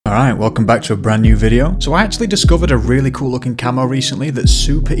Alright, welcome back to a brand new video. So I actually discovered a really cool looking camo recently that's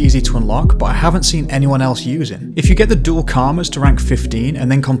super easy to unlock, but I haven't seen anyone else using. If you get the dual karmas to rank 15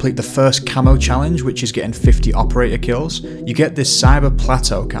 and then complete the first camo challenge, which is getting 50 operator kills, you get this Cyber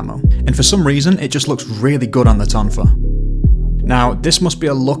Plateau camo. And for some reason, it just looks really good on the Tonfa. Now, this must be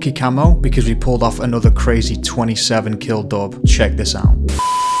a lucky camo because we pulled off another crazy 27 kill dub. Check this out.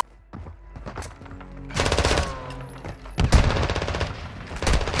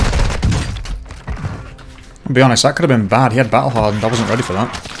 I'll be honest, that could have been bad. He had battle hardened. I wasn't ready for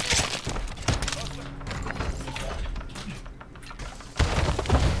that.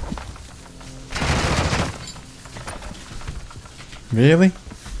 Really?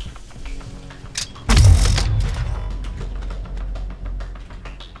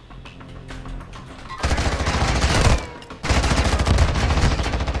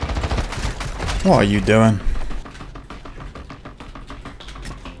 What are you doing?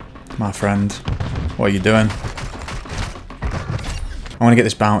 My friend. What are you doing? I want to get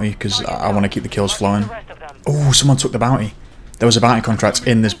this bounty because I want to keep the kills flowing. Oh, someone took the bounty. There was a bounty contract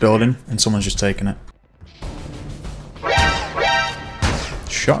in this building and someone's just taken it.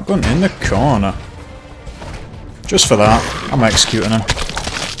 Shotgun in the corner. Just for that, I'm executing him.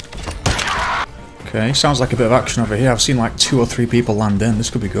 Okay, sounds like a bit of action over here. I've seen like 2 or 3 people land in.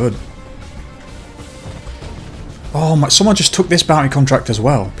 This could be good. Oh my, someone just took this bounty contract as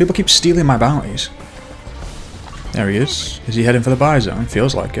well. People keep stealing my bounties. There he is. Is he heading for the buy zone?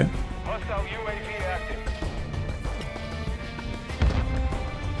 Feels like it.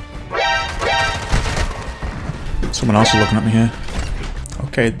 Someone else is looking at me here.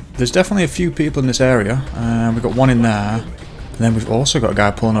 Okay, there's definitely a few people in this area. We've got one in there. And then we've also got a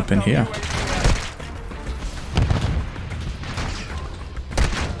guy pulling up in here.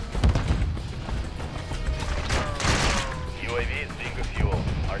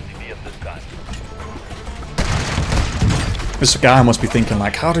 This guy must be thinking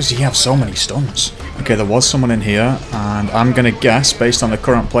like, how does he have so many stuns? Okay, there was someone in here, and I'm gonna guess, based on the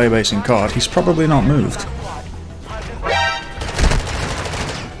current player base in COD, he's probably not moved.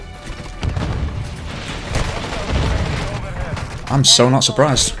 I'm so not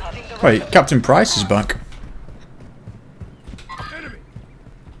surprised. Wait, Captain Price is back.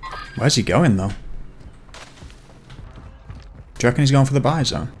 Where's he going though? Do you reckon he's going for the buy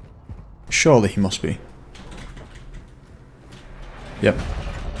zone? Surely he must be. Yep.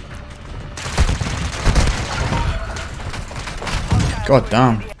 God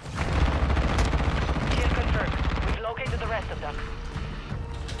damn.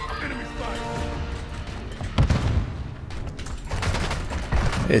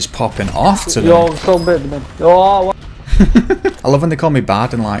 It's popping off today. You're so bad, man. I love when they call me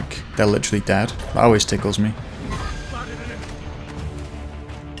bad and like they're literally dead. That always tickles me.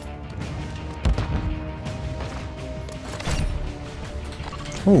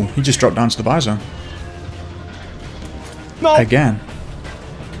 Oh, he just dropped down to the buy zone. No. Again.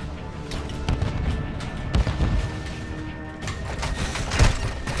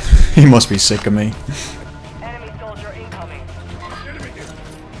 He must be sick of me. Enemy soldier incoming.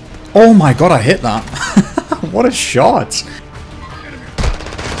 Oh my god, I hit that. What a shot.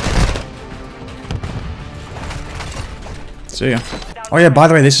 See ya. Oh yeah, by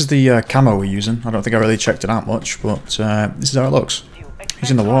the way, this is the camo we're using. I don't think I really checked it out much, but this is how it looks. He's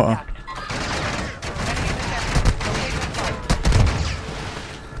in the water.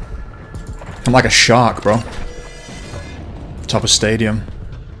 I'm like a shark, bro. Top of stadium.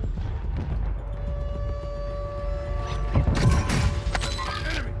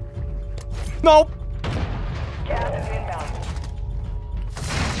 Nope.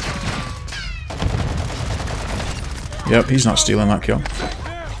 Yep, he's not stealing that kill.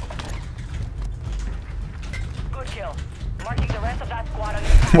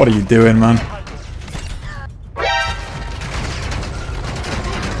 What are you doing, man?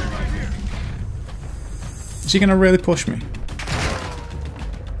 Is he gonna really push me?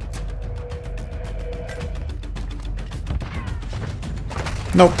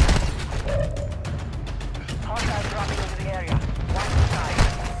 Nope.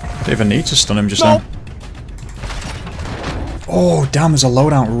 Didn't even need to stun him just now. Oh, damn, there's a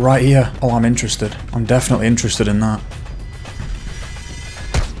loadout right here. Oh, I'm interested. I'm definitely interested in that.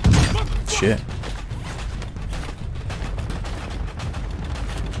 Shit.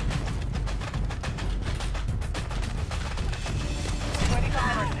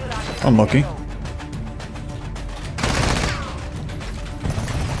 Unlucky.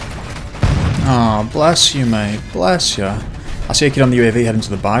 Oh, bless you, mate. Bless you. I see a kid on the UAV heading to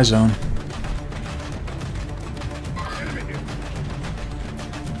the buy zone.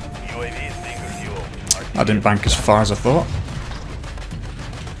 I didn't bank as far as I thought.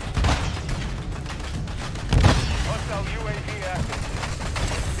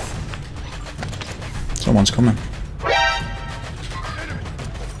 Someone's coming.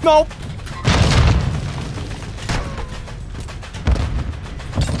 No.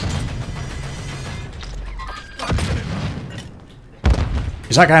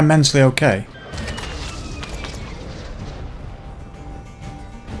 Is that guy mentally okay?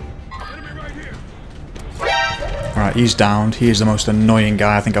 Alright, he's downed. He is the most annoying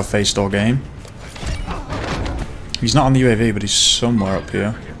guy I think I've faced all game. He's not on the UAV, but he's somewhere up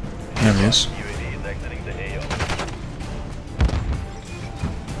here. There he is.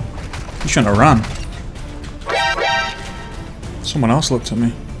 He shouldn't have ran. Someone else looked at me.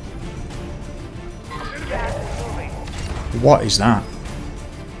 What is that?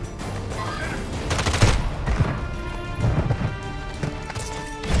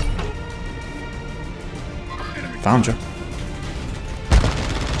 Found you.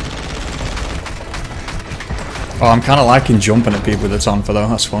 Oh, I'm kind of liking jumping at people with the Tonfa though,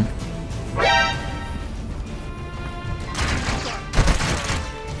 that's fun.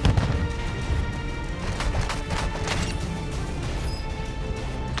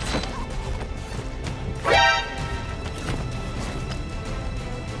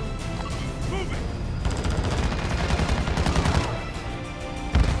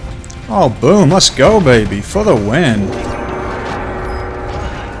 Oh, boom, let's go, baby, for the win.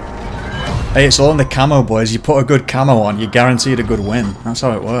 Hey, it's all in the camo, boys. You put a good camo on, you're guaranteed a good win. That's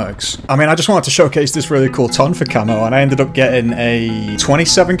how it works. I mean, I just wanted to showcase this really cool Tonfa camo, and I ended up getting a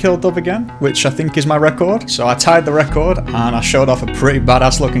 27 kill dub again, which I think is my record. So I tied the record, and I showed off a pretty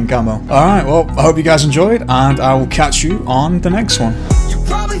badass looking camo. Alright, well, I hope you guys enjoyed, and I will catch you on the next one.